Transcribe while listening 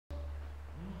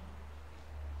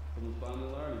Someone's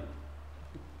finally learning.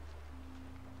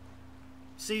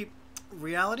 See,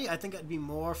 reality, I think I'd be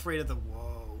more afraid of the...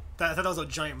 Whoa. I thought that was a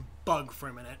giant bug for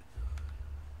a minute.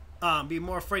 Be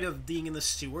more afraid of being in the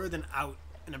sewer than out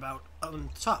and about on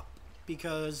top.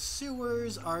 Because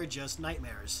sewers are just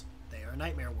nightmares. They are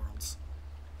nightmare worlds.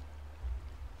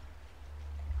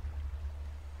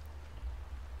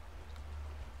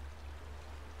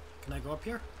 Can I go up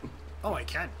here? Oh, I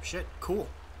can. Shit. Cool.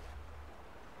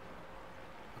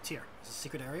 What's here? Is it a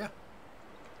secret area?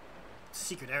 It's a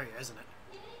secret area, isn't it?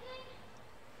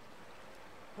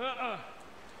 Gotta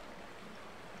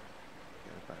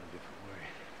find a different way.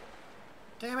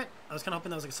 Damn it. I was kind of hoping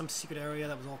that was like some secret area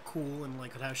that was all cool and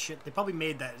like could have shit. They probably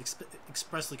made that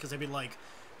expressly because they'd be like,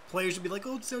 players would be like,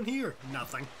 oh, it's down here.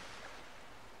 Nothing.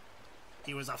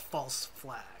 It was a false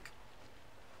flag.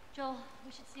 Joel,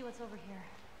 we should see what's over here.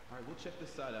 Alright, we'll check this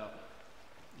side out.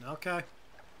 Okay.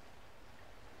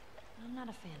 I'm not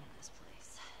a fan of this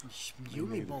place. You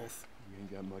and me both. We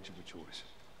ain't got much of a choice.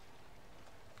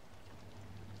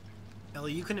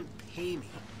 Ellie, you couldn't pay me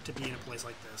to be in a place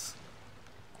like this.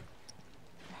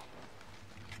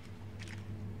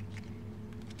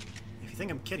 If you think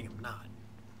I'm kidding, I'm not.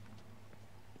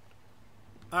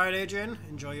 Alright, Adrian,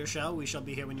 enjoy your show. We shall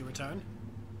be here when you return.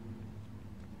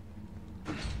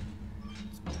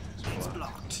 It's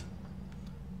blocked.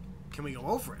 Can we go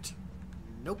over it?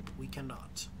 Nope, we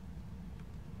cannot.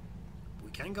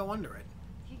 We can go under it.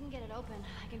 If you can get it open,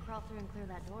 I can crawl through and clear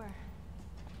that door.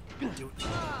 Do it.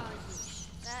 Oh,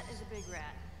 that is a big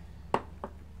rat.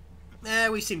 Eh,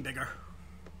 we've seen bigger.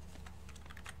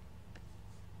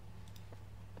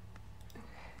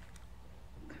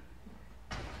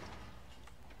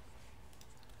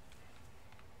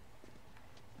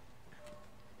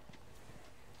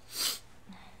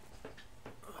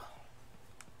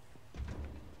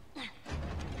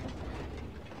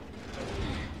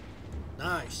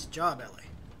 Nice job, Ellie.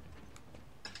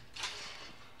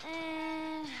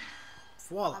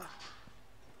 Voila.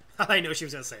 I know she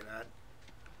was going to say that.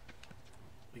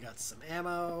 We got some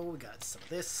ammo, we got some of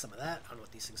this, some of that. I don't know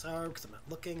what these things are because I'm not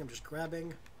looking, I'm just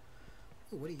grabbing.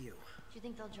 Ooh, what are you? Do you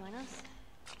think they'll join us?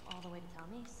 All the way to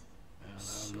Tommy's? I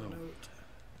don't know.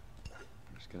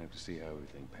 We're just gonna have to see how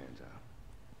everything pans out.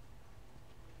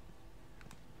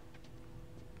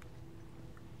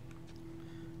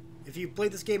 If you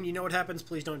played this game and you know what happens,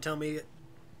 please don't tell me.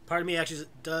 Part of me actually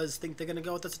does think they're going to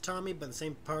go with this to Tommy, but the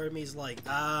same part of me is like,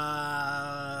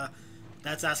 that's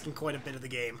asking quite a bit of the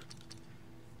game.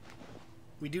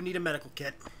 We do need a medical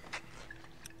kit.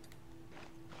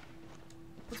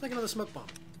 Let's make another smoke bomb.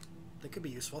 They could be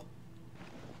useful.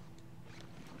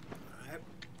 Alright.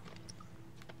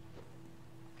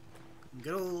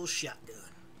 Good old shotgun.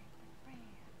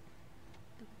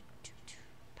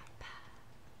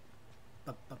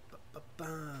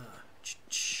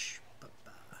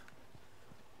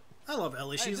 I love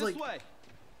Ellie. She's like,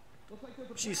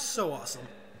 she's so awesome.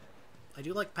 I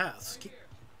do like paths.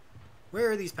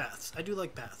 Where are these paths? I do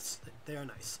like paths. They are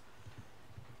nice.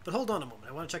 But hold on a moment.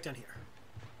 I want to check down here.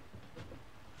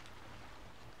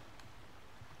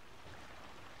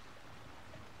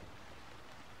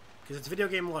 Because it's video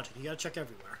game logic. You gotta check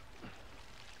everywhere.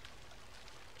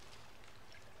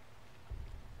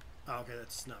 Oh, okay.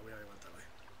 That's not. We already went that way.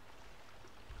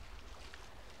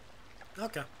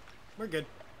 Okay. We're good.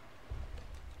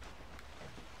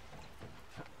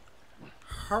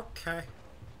 Okay.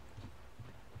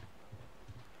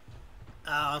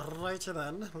 Alrighty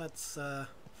then. Let's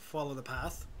follow the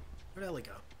path. Where'd Ellie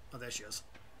go? Oh, there she is.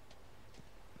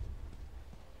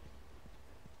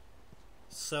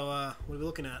 So, what are we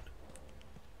looking at?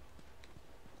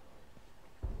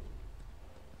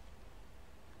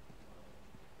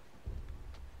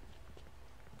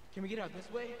 Can we get out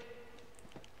this way?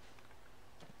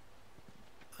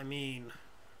 I mean...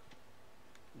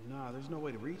 Nah, there's no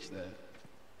way to reach that.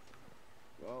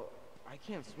 Well, I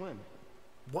can't swim.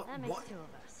 What? That makes two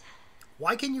of us.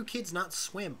 Why can you kids not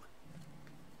swim?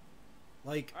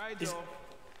 Like, All right, Joel.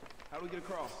 How do we get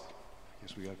across?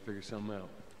 Guess we gotta figure something out.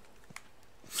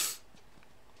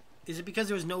 is it because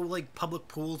there was no like public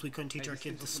pools we couldn't teach our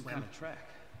kids to Some swim? kind of track.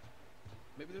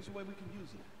 Maybe there's a way we can use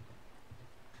it.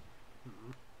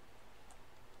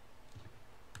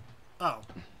 Oh.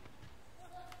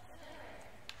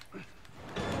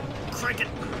 Crank it!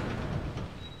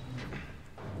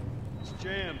 It's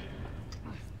jammed.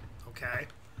 Okay.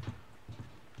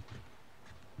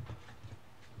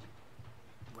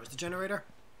 Where's the generator?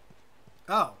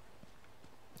 Oh.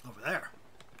 Over there.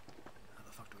 How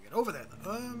the fuck do we get over there?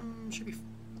 Should be...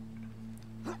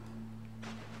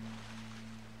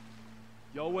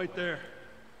 Y'all wait there.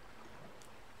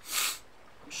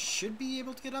 should be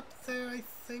able to get up there, I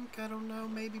think. I don't know,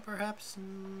 maybe, perhaps.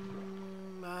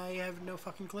 I have no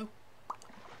fucking clue.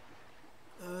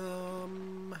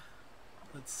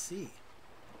 Let's see.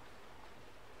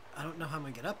 I don't know how I'm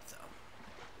gonna get up, though.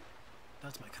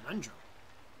 That's my conundrum.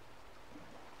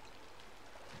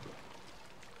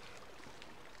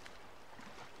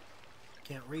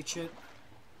 Can't reach it.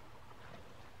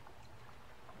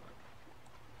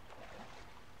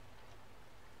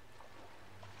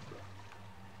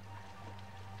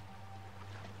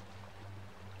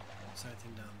 Is there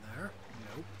anything down there?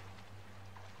 Nope.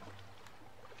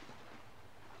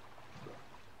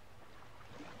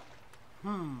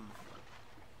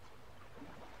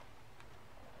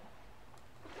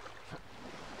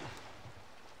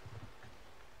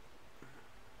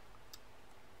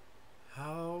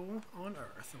 How on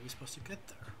earth are we supposed to get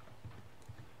there?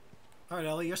 Alright,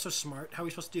 Ellie, you're so smart. How are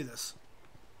we supposed to do this?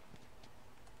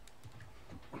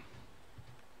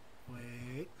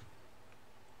 Wait.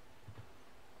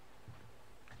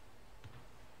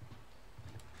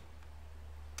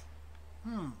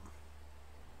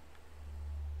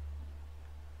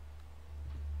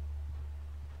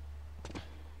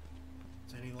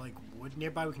 Is there any, like, wood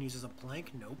nearby we can use as a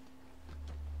plank? Nope.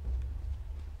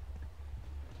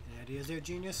 Any ideas there,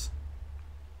 genius?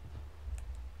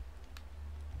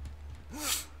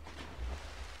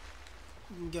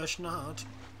 Guess not.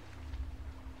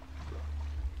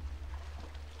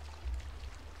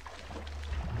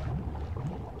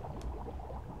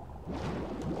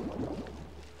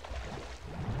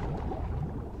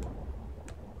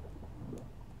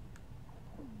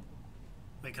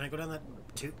 Wait, can I go down that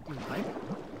pipe?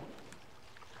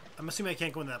 I'm assuming I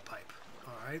can't go in that pipe.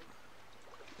 Alright.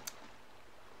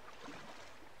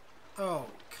 Oh,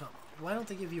 come on. Why don't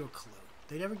they give you a clue?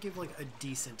 They never give, like, a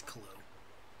decent clue.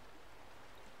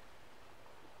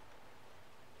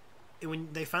 And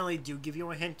when they finally do give you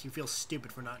a hint, you feel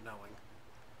stupid for not knowing.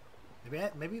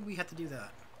 Maybe we have to do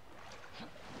that.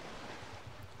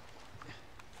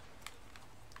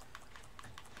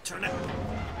 Turn it.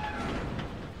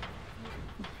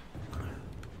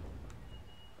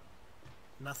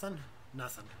 Nothing?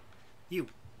 Nothing. You,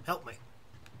 help me.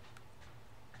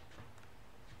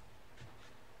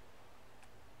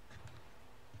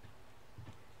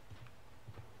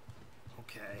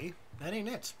 Okay, that ain't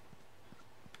it.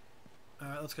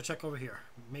 Alright, let's go check over here.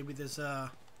 Maybe there's,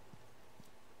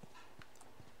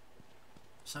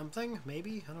 something?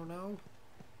 Maybe? I don't know.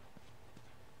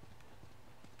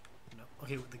 No.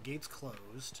 Okay, the gate's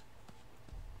closed.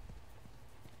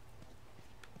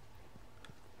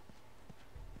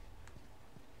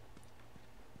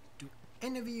 Do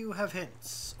any of you have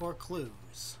hints or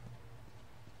clues?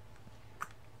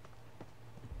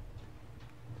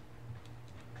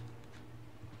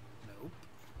 Nope.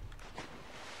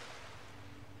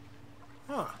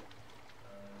 Huh.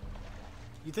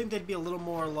 You'd think they'd be a little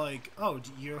more like, oh,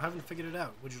 you haven't figured it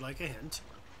out. Would you like a hint?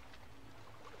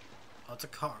 Oh, it's a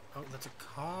car. Oh, that's a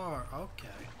car. Okay.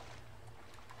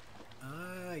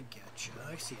 I get you.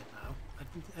 I see it now.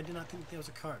 I did not think there was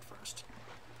a car at first.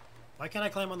 Why can't I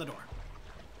climb on the door?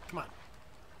 Come on.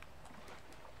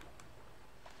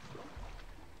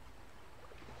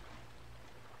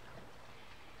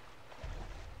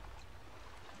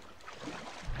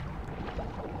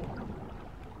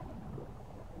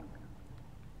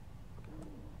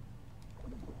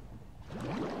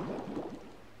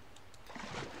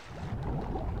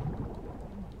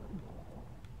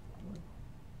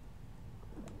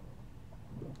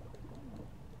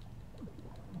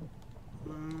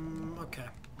 Okay.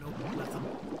 Nope, nothing.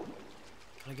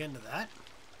 Can I get into that?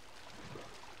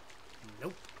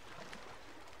 Nope.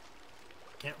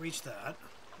 Can't reach that.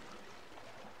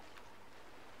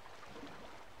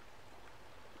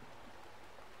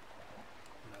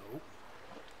 Nope.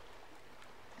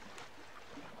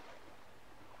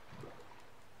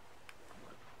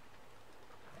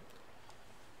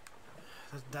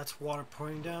 That's water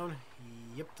pouring down?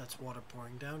 Yep, that's water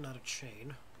pouring down, not a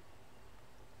chain.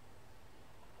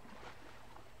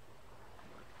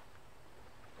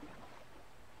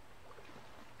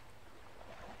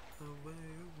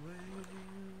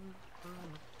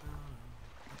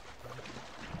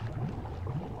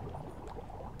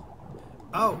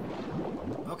 Oh!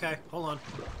 Okay, hold on.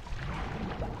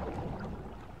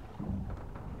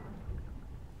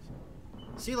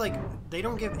 See, like, they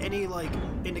don't give any, like,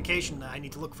 indication that I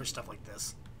need to look for stuff like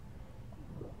this.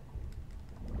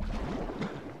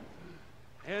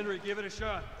 Henry, give it a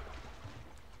shot.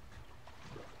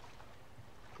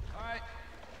 All right.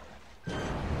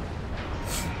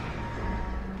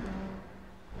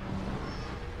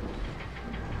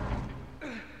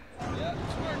 Yeah,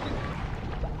 it's working.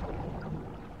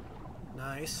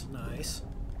 Nice, nice.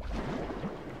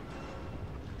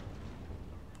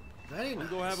 Very nice.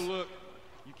 You go have a look.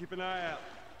 You keep an eye out.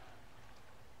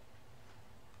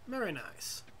 Very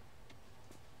nice.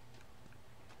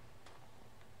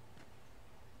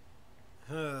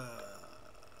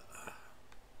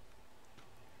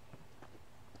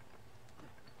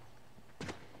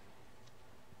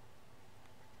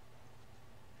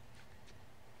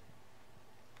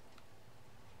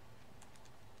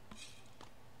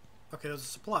 Okay, those are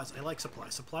supplies. I like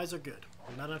supplies. Supplies are good.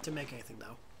 I'm not enough to make anything,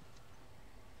 though.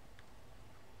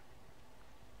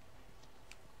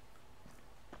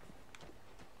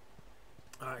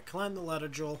 Alright, climb the ladder,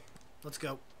 Joel. Let's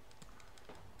go.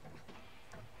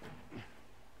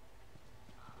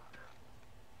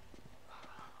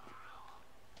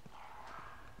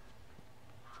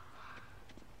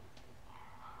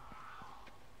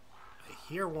 I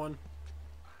hear one.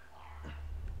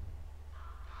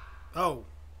 Oh.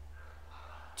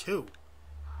 Two.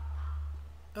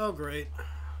 Oh, great.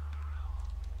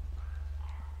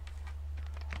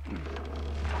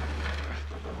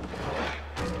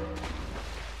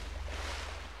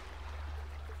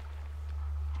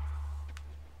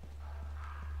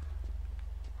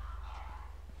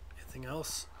 Anything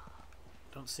else?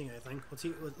 Don't see anything. Let's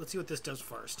see what this does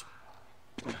first.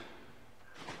 Like,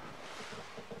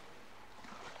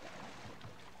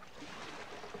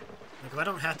 if I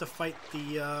don't have to fight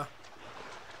the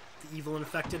evil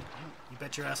infected, you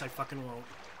bet your ass I fucking won't.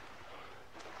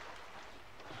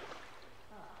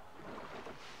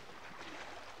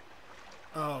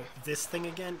 Oh, this thing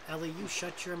again? Ellie, you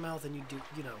shut your mouth and you do,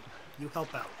 you know, you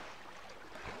help out.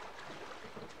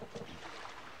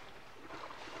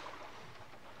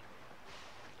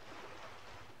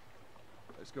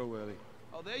 Let's go, Ellie.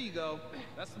 Oh, there you go.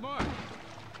 That's smart.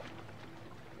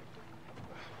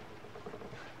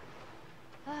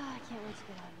 I can't wait to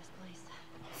get out of this place.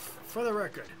 For the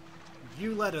record,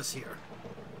 you led us here.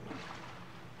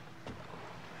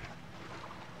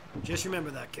 Just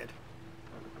remember that, kid.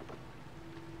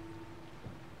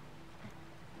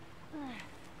 All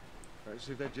right,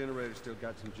 see if that generator's still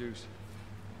got some juice.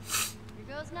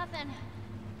 Here goes nothing.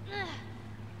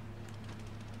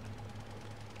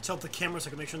 Tilt the camera so I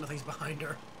can make sure nothing's behind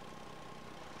her.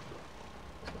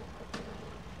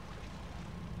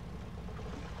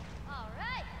 All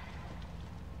right.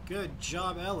 Good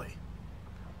job, Ellie.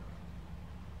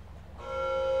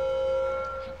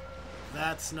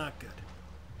 That's not good.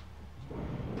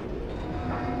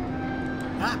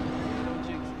 Ah!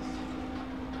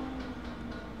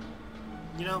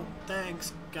 You know,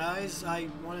 thanks, guys. I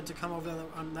wanted to come over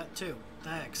on that too.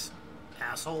 Thanks,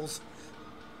 assholes.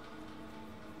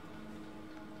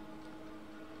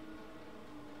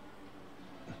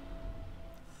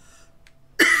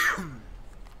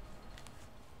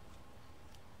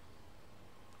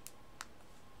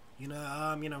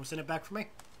 Send it back for me.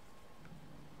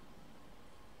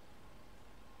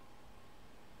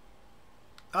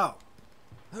 Oh.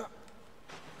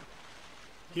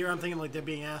 Here I'm thinking like they're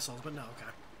being assholes, but no,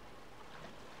 okay.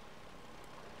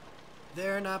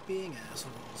 They're not being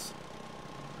assholes.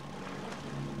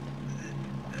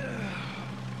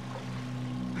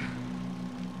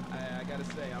 I gotta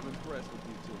say, I'm impressed with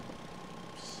you two.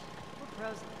 We're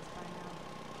pros at this by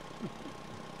now.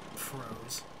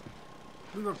 Pros.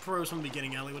 We were pros from the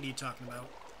beginning, Ellie. What are you talking about?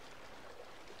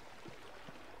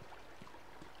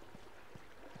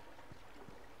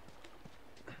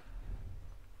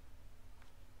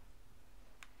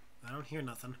 I don't hear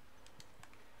nothing.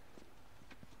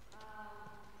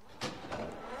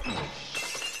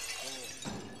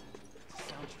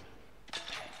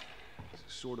 It's a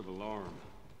sort of alarm.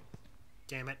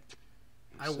 Damn it.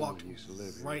 I Someone walked used to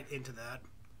live here. right into that.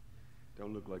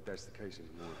 Don't look like that's the case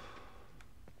anymore.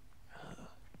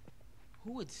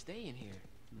 Who would stay in here?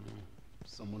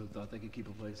 Someone who thought they could keep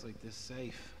a place like this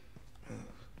safe.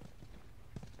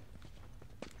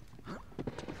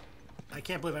 I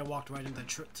can't believe I walked right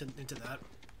into that.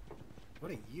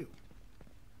 What are you?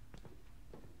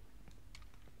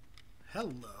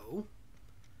 Hello.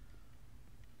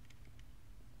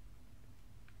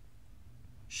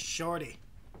 Shorty.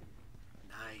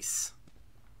 Nice.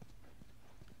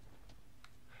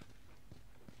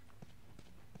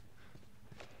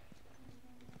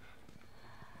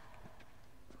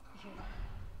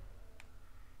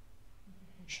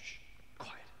 Shh.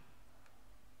 Quiet.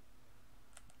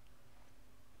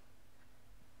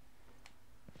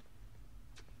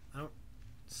 I don't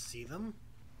see them.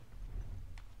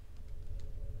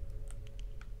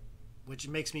 Which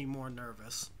makes me more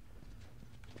nervous.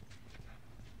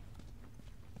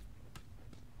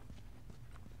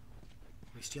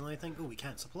 Can we steal anything? Oh, we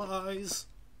can't. Supplies.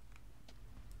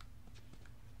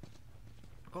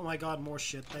 Oh my god, more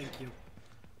shit. Thank you.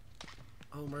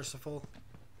 Oh, merciful.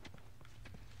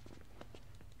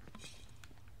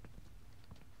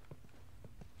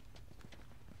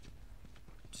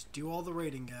 Just do all the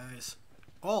raiding, guys.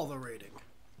 All the raiding.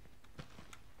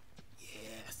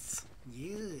 Yes.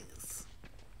 Yes.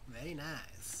 Very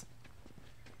nice.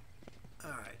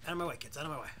 Alright, out of my way, kids. Out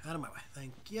of my way. Out of my way.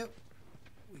 Thank you.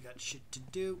 We got shit to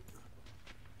do.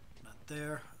 Not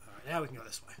there. Alright, now we can go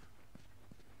this way.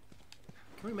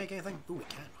 Can we make anything? Ooh, we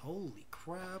can. Holy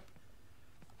crap.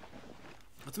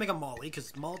 Let's make a molly,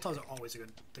 because Molotovs are always a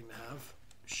good thing to have.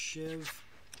 Shiv.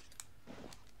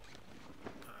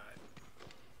 Alright.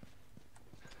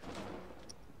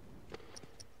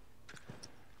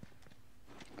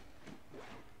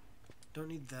 Don't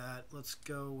need that. Let's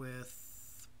go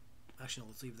with... Actually, no,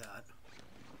 let's leave that.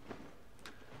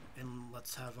 And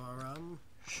let's have our,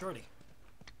 shorty.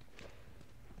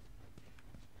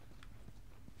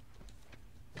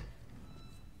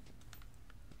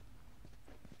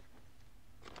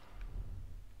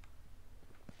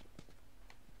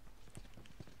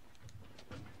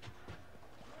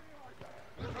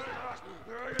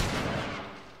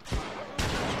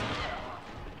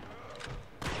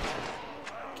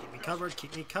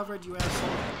 Keep me covered, you asshole.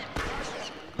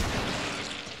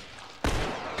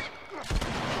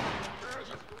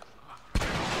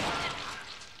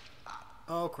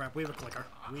 Oh crap, we have a clicker.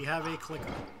 We have a clicker.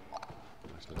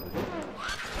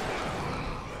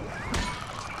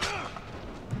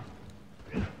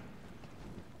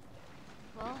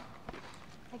 Well,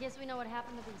 I guess we know what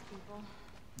happened to these people.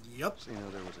 Yep. So, you know,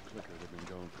 there was a clicker that had been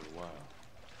going for a while.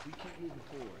 We keep moving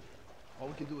forward. All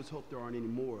we can do is hope there aren't any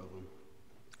more of them.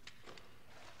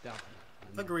 Doubtful.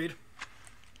 Agreed.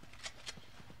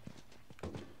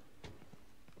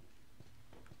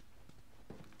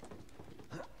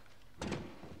 I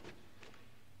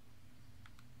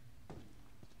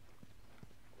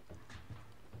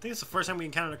think it's the first time we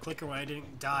encountered a clicker where I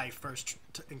didn't die first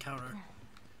encounter.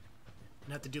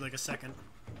 And have to do like a second.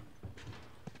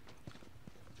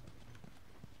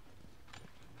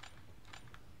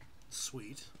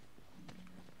 Sweet.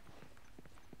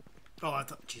 Oh, I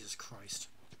thought... Jesus Christ.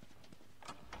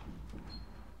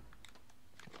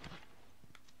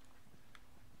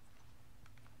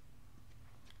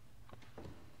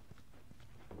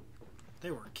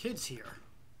 There were kids here.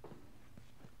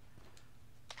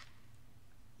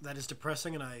 That is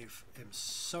depressing, and I am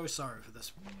so sorry for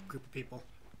this group of people.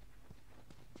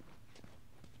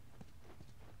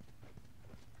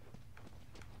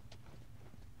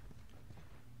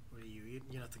 What are you?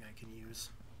 You're nothing I can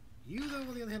use. You, though,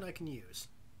 on the other hand, I can use.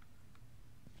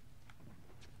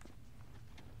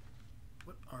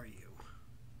 What are you?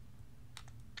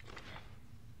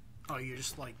 Oh, you're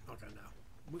just like... Okay,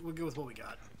 no. We'll go with what we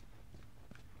got.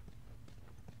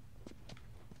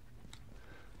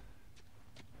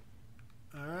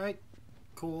 Alright.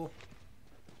 Cool.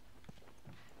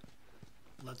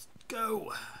 Let's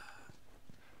go!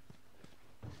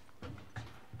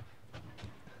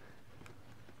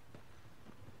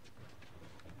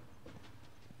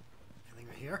 Anything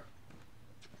right here?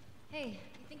 Hey,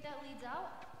 you think that leads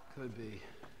out? Could be.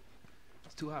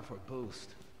 It's too hot for a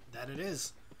boost. That it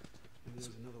is. Maybe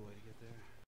there's another way to get there.